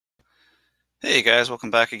Hey guys,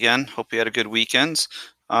 welcome back again. Hope you had a good weekend.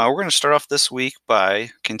 We're going to start off this week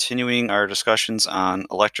by continuing our discussions on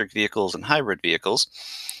electric vehicles and hybrid vehicles.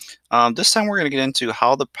 This time we're going to get into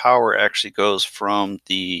how the power actually goes from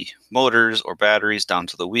the motors or batteries down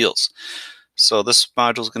to the wheels. So this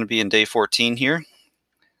module is going to be in day 14 here.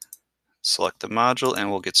 Select the module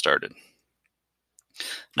and we'll get started.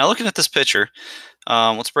 Now looking at this picture,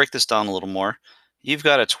 let's break this down a little more. You've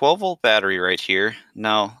got a 12-volt battery right here.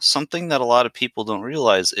 Now, something that a lot of people don't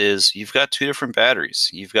realize is you've got two different batteries.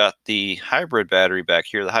 You've got the hybrid battery back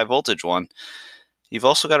here, the high voltage one. You've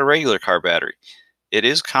also got a regular car battery. It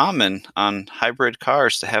is common on hybrid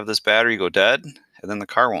cars to have this battery go dead and then the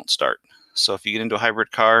car won't start. So if you get into a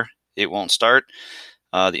hybrid car, it won't start.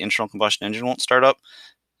 The internal combustion engine won't start up.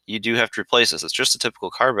 You do have to replace this. It's just a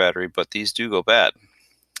typical car battery, but these do go bad.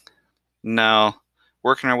 Now,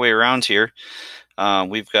 working our way around here,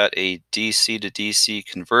 we've got a DC to DC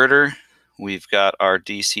converter. We've got our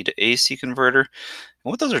DC to AC converter.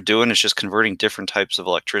 And what those are doing is just converting different types of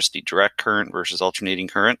electricity, direct current versus alternating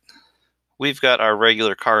current. We've got our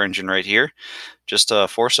regular car engine right here, just a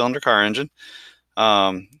 4-cylinder car engine.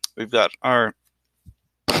 We've got our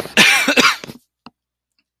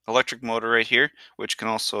electric motor right here, which can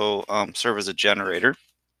also serve as a generator.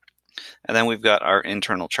 And then we've got our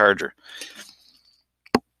internal charger.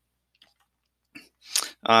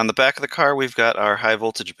 On the back of the car, we've got our high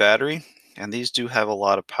voltage battery, and these do have a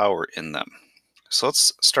lot of power in them. So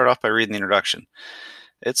let's start off by reading the introduction.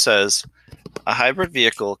 It says, a hybrid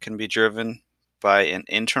vehicle can be driven by an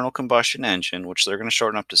internal combustion engine, which they're going to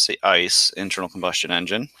shorten up to say ICE, internal combustion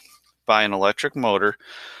engine, by an electric motor,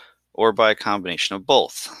 or by a combination of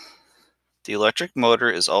both. The electric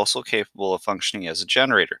motor is also capable of functioning as a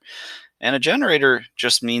generator. And a generator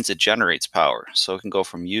just means it generates power. So it can go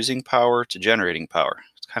from using power to generating power.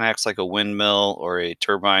 It kind of acts like a windmill or a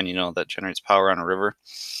turbine, that generates power on a river.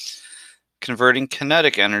 Converting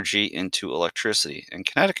kinetic energy into electricity. And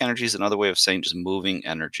kinetic energy is another way of saying just moving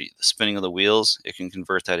energy. The spinning of the wheels, it can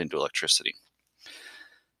convert that into electricity.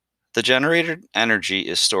 The generated energy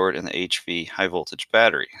is stored in the HV high voltage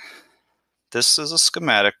battery. This is a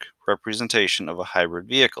schematic representation of a hybrid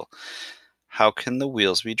vehicle. How can the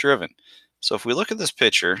wheels be driven? So if we look at this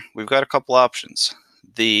picture, we've got a couple options.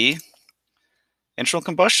 The internal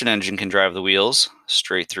combustion engine can drive the wheels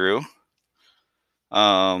straight through.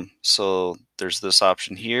 So there's this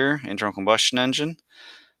option here, internal combustion engine.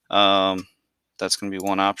 That's going to be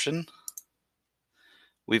one option.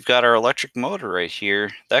 We've got our electric motor right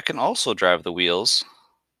here. That can also drive the wheels.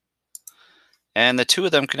 And the two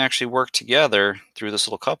of them can actually work together through this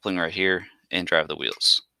little coupling right here and drive the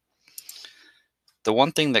wheels. The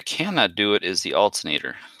one thing that cannot do it is the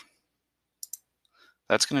alternator.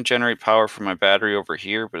 That's going to generate power from my battery over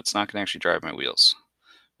here, but it's not going to actually drive my wheels.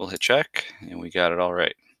 We'll hit check, and we got it all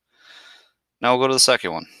right. Now we'll go to the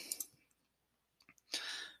second one.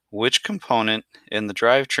 Which component in the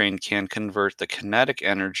drivetrain can convert the kinetic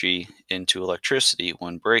energy into electricity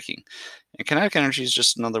when braking? And kinetic energy is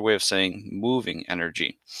just another way of saying moving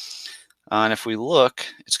energy. And if we look,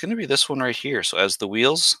 it's going to be this one right here. So as the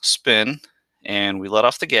wheels spin and we let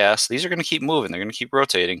off the gas, these are going to keep moving. They're going to keep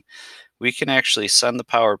rotating. We can actually send the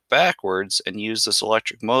power backwards and use this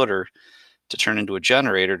electric motor to turn into a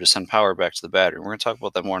generator to send power back to the battery. We're going to talk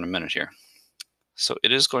about that more in a minute here. So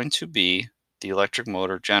it is going to be the electric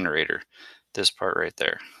motor generator, this part right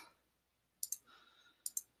there.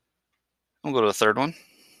 We'll go to the third one.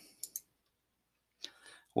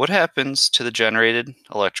 What happens to the generated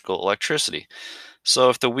electricity?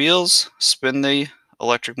 So if the wheels spin the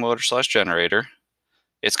electric motor / generator,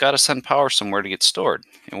 it's got to send power somewhere to get stored.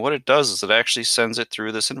 And what it does is it actually sends it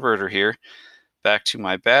through this inverter here back to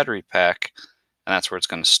my battery pack, and that's where it's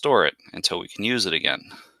going to store it until we can use it again.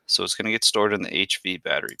 So it's going to get stored in the HV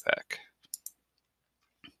battery pack.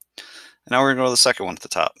 And now we're going to go to the second one at the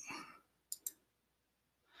top.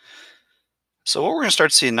 So what we're going to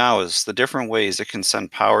start seeing now is the different ways it can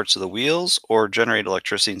send power to the wheels or generate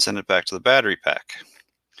electricity and send it back to the battery pack.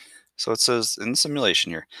 So it says in the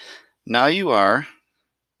simulation here, now you are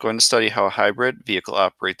going to study how a hybrid vehicle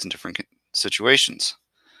operates in different situations.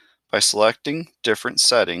 By selecting different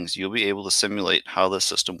settings, you'll be able to simulate how the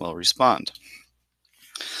system will respond.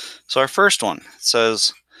 So our first one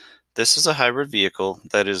says this is a hybrid vehicle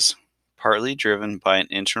that is partly driven by an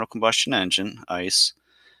internal combustion engine, ICE,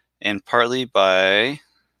 and partly by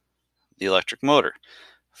the electric motor.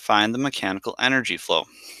 Find the mechanical energy flow.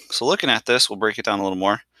 So looking at this, we'll break it down a little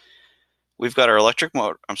more. We've got our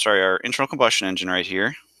our internal combustion engine right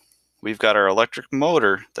here. We've got our electric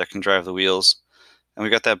motor that can drive the wheels, and we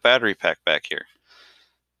got that battery pack back here.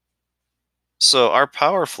 So our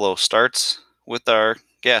power flow starts with our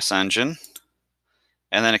gas engine,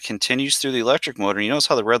 and then it continues through the electric motor. And you notice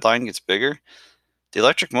how the red line gets bigger? The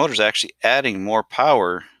electric motor is actually adding more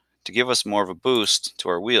power to give us more of a boost to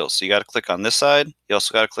our wheels. So you got to click on this side. You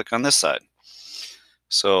also got to click on this side.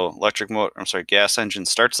 So gas engine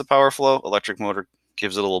starts the power flow. Electric motor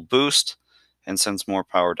gives it a little boost and sends more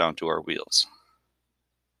power down to our wheels.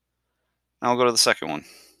 Now we'll go to the second one.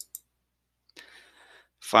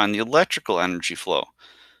 Find the electrical energy flow.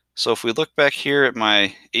 So if we look back here at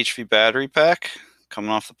my HV battery pack,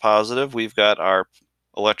 coming off the positive, we've got our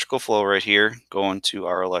electrical flow right here going to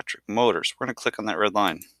our electric motors. We're going to click on that red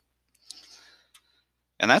line.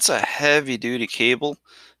 And that's a heavy duty cable.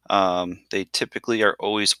 They typically are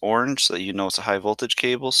always orange, so that you know it's a high voltage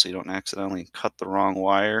cable, so you don't accidentally cut the wrong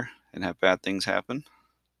wire and have bad things happen.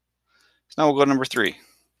 So now we'll go to number 3.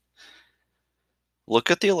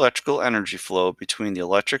 Look at the electrical energy flow between the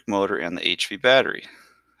electric motor and the HV battery.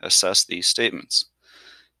 Assess these statements.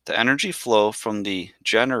 The energy flow from the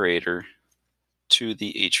generator to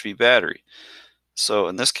the HV battery. So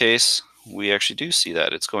in this case, we actually do see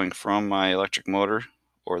that. It's going from my electric motor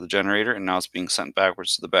or the generator, and now it's being sent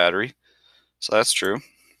backwards to the battery. So that's true.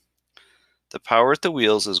 The power at the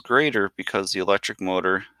wheels is greater because the electric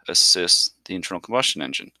motor assists the internal combustion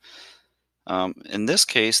engine. In this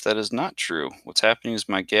case, that is not true. What's happening is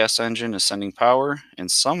my gas engine is sending power, and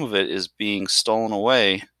some of it is being stolen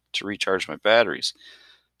away to recharge my batteries.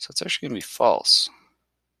 So it's actually going to be false.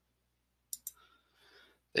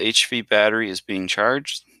 The HV battery is being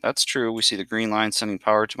charged. That's true. We see the green line sending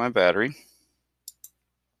power to my battery.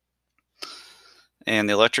 And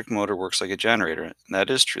the electric motor works like a generator. And that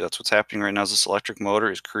is true. That's what's happening right now. Is this electric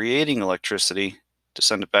motor is creating electricity to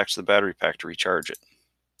send it back to the battery pack to recharge it.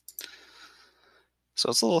 So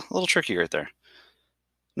it's a little tricky right there.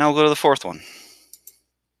 Now we'll go to the fourth one.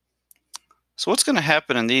 So what's going to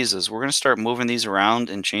happen in these is we're going to start moving these around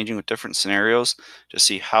and changing with different scenarios to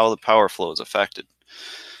see how the power flow is affected.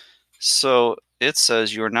 So it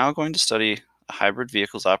says you are now going to study a hybrid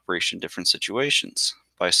vehicle's operation in different situations.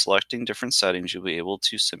 By selecting different settings, you'll be able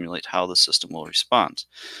to simulate how the system will respond.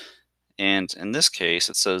 And in this case,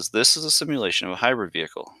 it says this is a simulation of a hybrid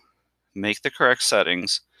vehicle. Make the correct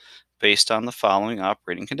settings based on the following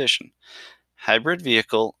operating condition. Hybrid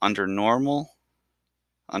vehicle under a normal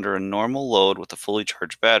load with a fully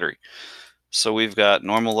charged battery. So we've got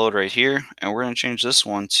normal load right here, and we're going to change this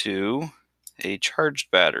one to a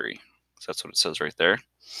charged battery. So that's what it says right there.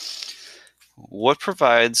 What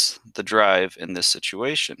provides the drive in this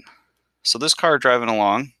situation? So this car driving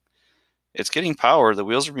along, it's getting power, the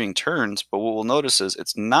wheels are being turned, but what we'll notice is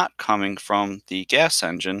it's not coming from the gas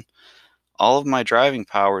engine. All of my driving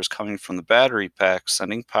power is coming from the battery pack,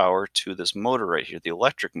 sending power to this motor right here, the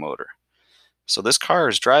electric motor. So this car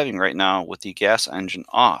is driving right now with the gas engine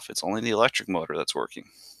off. It's only the electric motor that's working.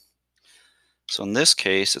 So in this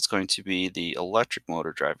case, it's going to be the electric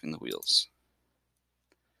motor driving the wheels.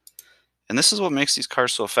 And this is what makes these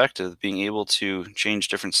cars so effective, being able to change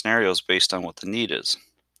different scenarios based on what the need is.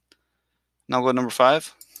 Now we'll go to number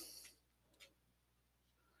 5.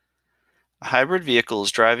 A hybrid vehicle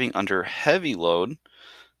is driving under heavy load,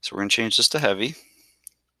 so we're going to change this to heavy,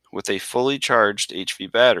 with a fully charged HV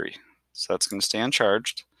battery. So that's going to stay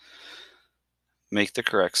uncharged. Make the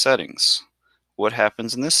correct settings. What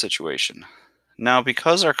happens in this situation? Now,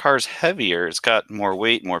 because our car is heavier, it's got more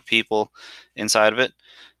weight, more people inside of it,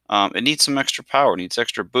 it needs some extra power, needs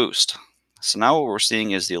extra boost. So now what we're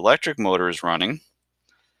seeing is the electric motor is running.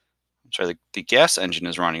 The gas engine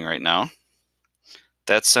is running right now.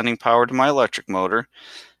 That's sending power to my electric motor.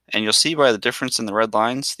 And you'll see by the difference in the red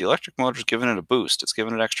lines, the electric motor is giving it a boost. It's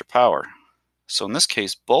giving it extra power. So in this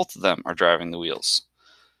case, both of them are driving the wheels.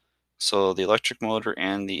 So the electric motor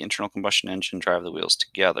and the internal combustion engine drive the wheels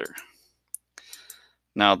together.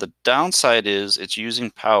 Now the downside is it's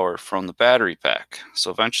using power from the battery pack.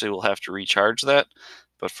 So eventually we'll have to recharge that.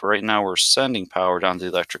 But for right now, we're sending power down to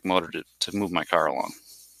the electric motor to move my car along.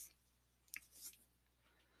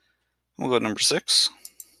 We'll go to number 6.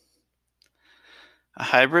 A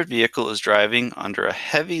hybrid vehicle is driving under a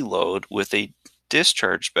heavy load with a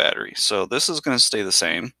discharged battery. So this is going to stay the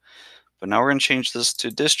same, but now we're going to change this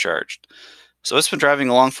to discharged. So it's been driving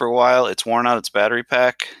along for a while, it's worn out its battery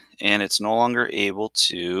pack, and it's no longer able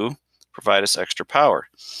to provide us extra power.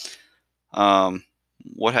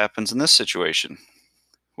 What happens in this situation?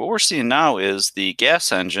 What we're seeing now is the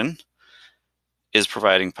gas engine is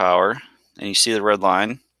providing power, and you see the red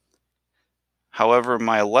line. However,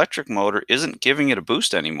 my electric motor isn't giving it a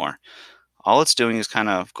boost anymore. All it's doing is kind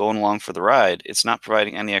of going along for the ride. It's not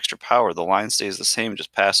providing any extra power. The line stays the same,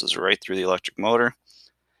 just passes right through the electric motor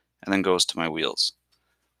and then goes to my wheels.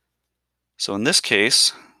 So in this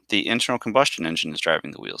case, the internal combustion engine is driving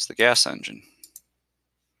the wheels, the gas engine.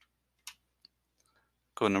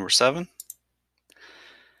 Go to number 7.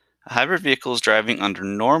 A hybrid vehicle is driving under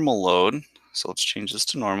normal load, so let's change this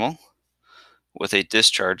to normal, with a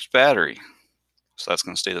discharged battery. So that's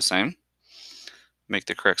going to stay the same. Make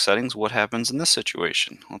the correct settings. What happens in this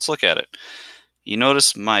situation? Let's look at it. You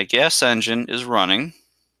notice my gas engine is running.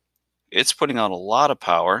 It's putting out a lot of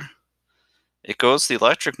power. It goes to the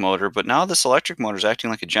electric motor, but now this electric motor is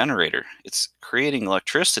acting like a generator. It's creating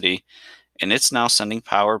electricity, and it's now sending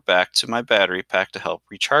power back to my battery pack to help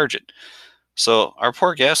recharge it. So our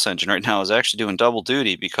poor gas engine right now is actually doing double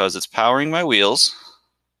duty because it's powering my wheels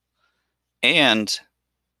and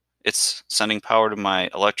it's sending power to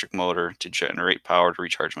my electric motor to generate power to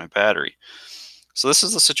recharge my battery. So this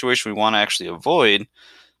is the situation we want to actually avoid,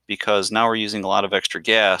 because now we're using a lot of extra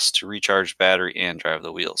gas to recharge battery and drive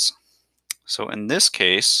the wheels. So in this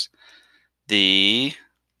case, the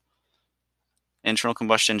internal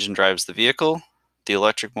combustion engine drives the vehicle. The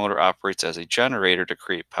electric motor operates as a generator to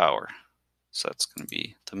create power. So that's going to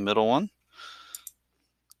be the middle one.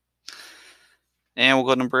 And we'll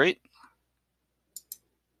go to number 8.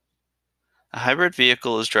 A hybrid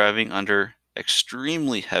vehicle is driving under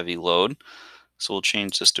extremely heavy load. So we'll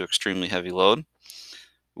change this to extremely heavy load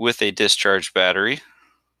with a discharged battery.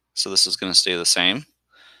 So this is going to stay the same.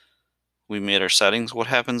 We made our settings. What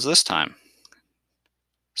happens this time?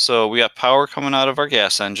 So we got power coming out of our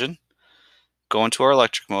gas engine, going to our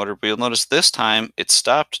electric motor, but you'll notice this time it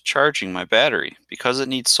stopped charging my battery. Because it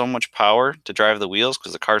needs so much power to drive the wheels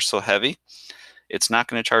because the car's so heavy, it's not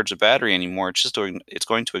going to charge the battery anymore. It's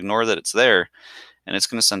going to ignore that it's there, and it's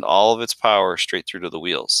going to send all of its power straight through to the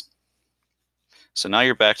wheels. So now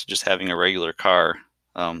you're back to just having a regular car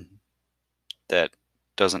that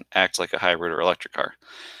doesn't act like a hybrid or electric car.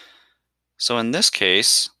 So in this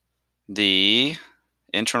case, the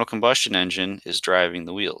internal combustion engine is driving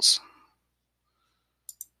the wheels.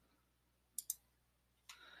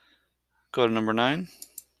 Go to number 9.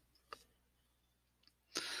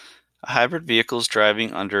 A hybrid vehicle is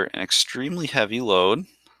driving under an extremely heavy load,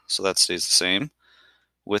 so that stays the same,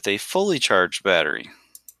 with a fully charged battery.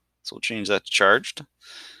 So we'll change that to charged.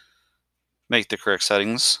 Make the correct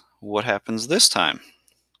settings. What happens this time?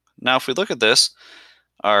 Now if we look at this,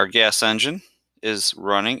 our gas engine is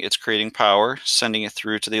running, it's creating power, sending it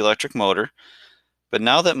through to the electric motor. But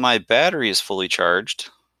now that my battery is fully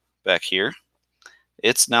charged back here,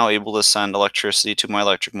 it's now able to send electricity to my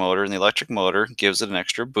electric motor, and the electric motor gives it an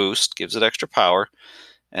extra boost, gives it extra power,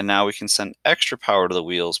 and now we can send extra power to the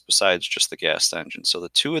wheels besides just the gas engine. So the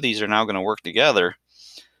two of these are now going to work together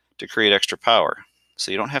to create extra power.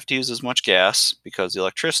 So you don't have to use as much gas because the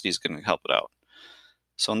electricity is going to help it out.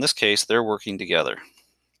 So in this case, they're working together.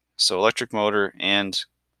 So electric motor and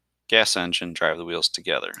gas engine drive the wheels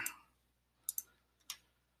together.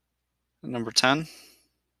 Number 10.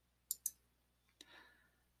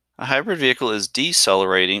 A hybrid vehicle is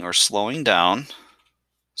decelerating or slowing down.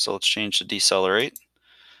 So let's change to decelerate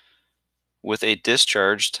with a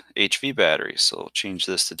discharged HV battery. So we'll change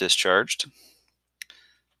this to discharged.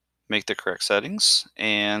 Make the correct settings.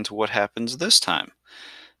 And what happens this time?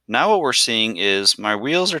 Now what we're seeing is my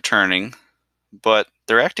wheels are turning, but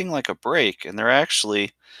they're acting like a brake, and they're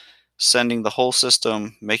actually sending the whole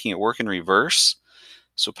system, making it work in reverse.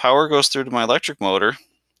 So power goes through to my electric motor,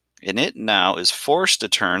 and it now is forced to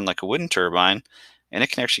turn like a wind turbine, and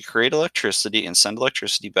it can actually create electricity and send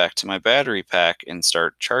electricity back to my battery pack and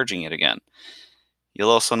start charging it again. You'll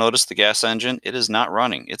also notice the gas engine, it is not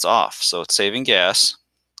running, it's off, so it's saving gas.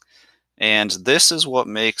 And this is what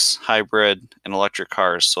makes hybrid and electric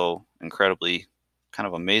cars so incredibly kind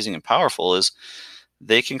of amazing and powerful, is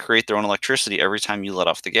they can create their own electricity every time you let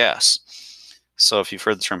off the gas. So if you've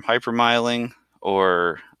heard the term hypermiling,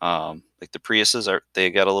 or like the Priuses, they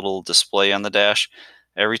got a little display on the dash.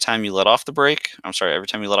 Every time you let off the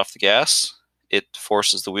gas, it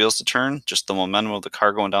forces the wheels to turn, just the momentum of the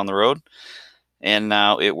car going down the road. And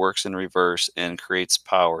now it works in reverse and creates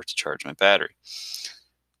power to charge my battery.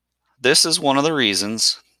 This is one of the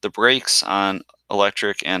reasons the brakes on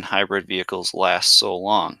electric and hybrid vehicles last so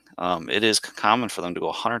long. It is common for them to go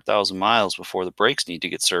 100,000 miles before the brakes need to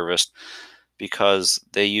get serviced, because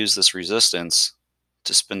they use this resistance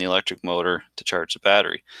to spin the electric motor to charge the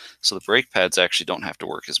battery. So the brake pads actually don't have to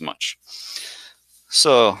work as much.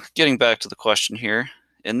 So getting back to the question here,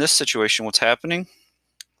 in this situation, what's happening?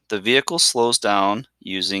 The vehicle slows down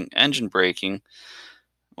using engine braking.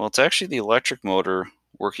 Well, it's actually the electric motor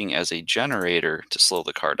working as a generator to slow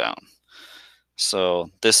the car down.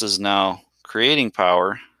 So this is now creating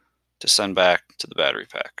power to send back to the battery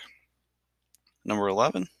pack. Number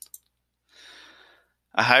 11.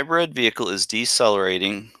 A hybrid vehicle is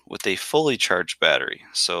decelerating with a fully charged battery.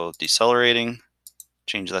 So decelerating,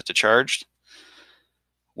 change that to charged.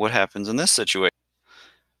 What happens in this situation?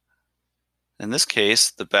 In this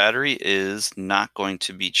case, the battery is not going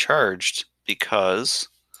to be charged because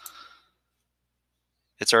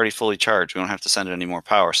it's already fully charged. We don't have to send it any more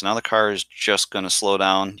power. So now the car is just going to slow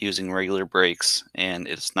down using regular brakes, and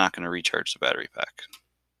it's not going to recharge the battery pack.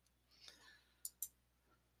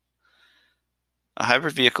 A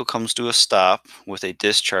hybrid vehicle comes to a stop with a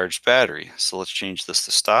discharged battery. So let's change this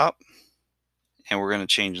to stop, and we're going to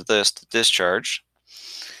change this to discharge.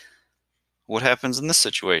 What happens in this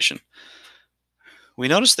situation? We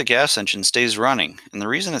notice the gas engine stays running, and the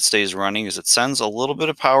reason it stays running is it sends a little bit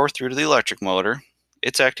of power through to the electric motor.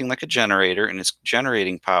 It's acting like a generator, and it's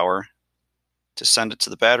generating power to send it to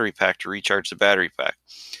the battery pack to recharge the battery pack.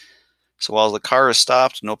 So while the car is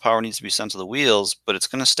stopped, no power needs to be sent to the wheels, but it's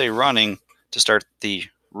going to stay running to start the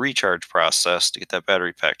recharge process to get that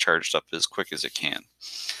battery pack charged up as quick as it can.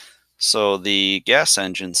 So the gas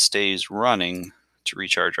engine stays running to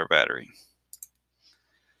recharge our battery.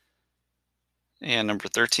 And number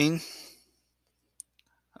 13,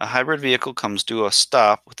 a hybrid vehicle comes to a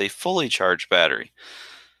stop with a fully charged battery.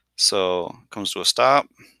 So it comes to a stop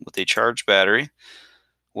with a charged battery.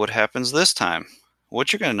 What happens this time?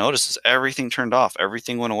 What you're going to notice is everything turned off.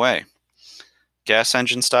 Everything went away. Gas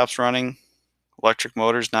engine stops running. Electric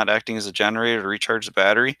motor's not acting as a generator to recharge the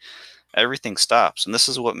battery. Everything stops. And this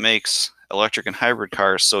is what makes electric and hybrid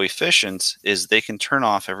cars so efficient, is they can turn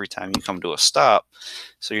off every time you come to a stop.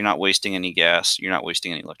 So you're not wasting any gas. You're not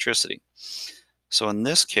wasting any electricity. So in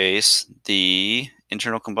this case, the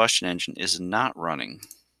internal combustion engine is not running.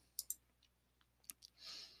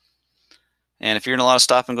 And if you're in a lot of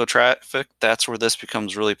stop and go traffic, that's where this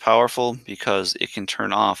becomes really powerful, because it can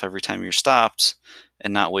turn off every time you're stopped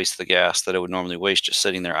and not waste the gas that it would normally waste just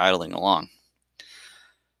sitting there idling along.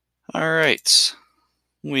 All right,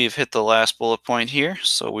 we've hit the last bullet point here,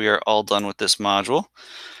 so we are all done with this module.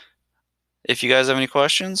 If you guys have any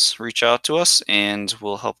questions, reach out to us and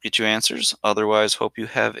we'll help get you answers. Otherwise, hope you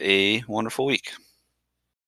have a wonderful week.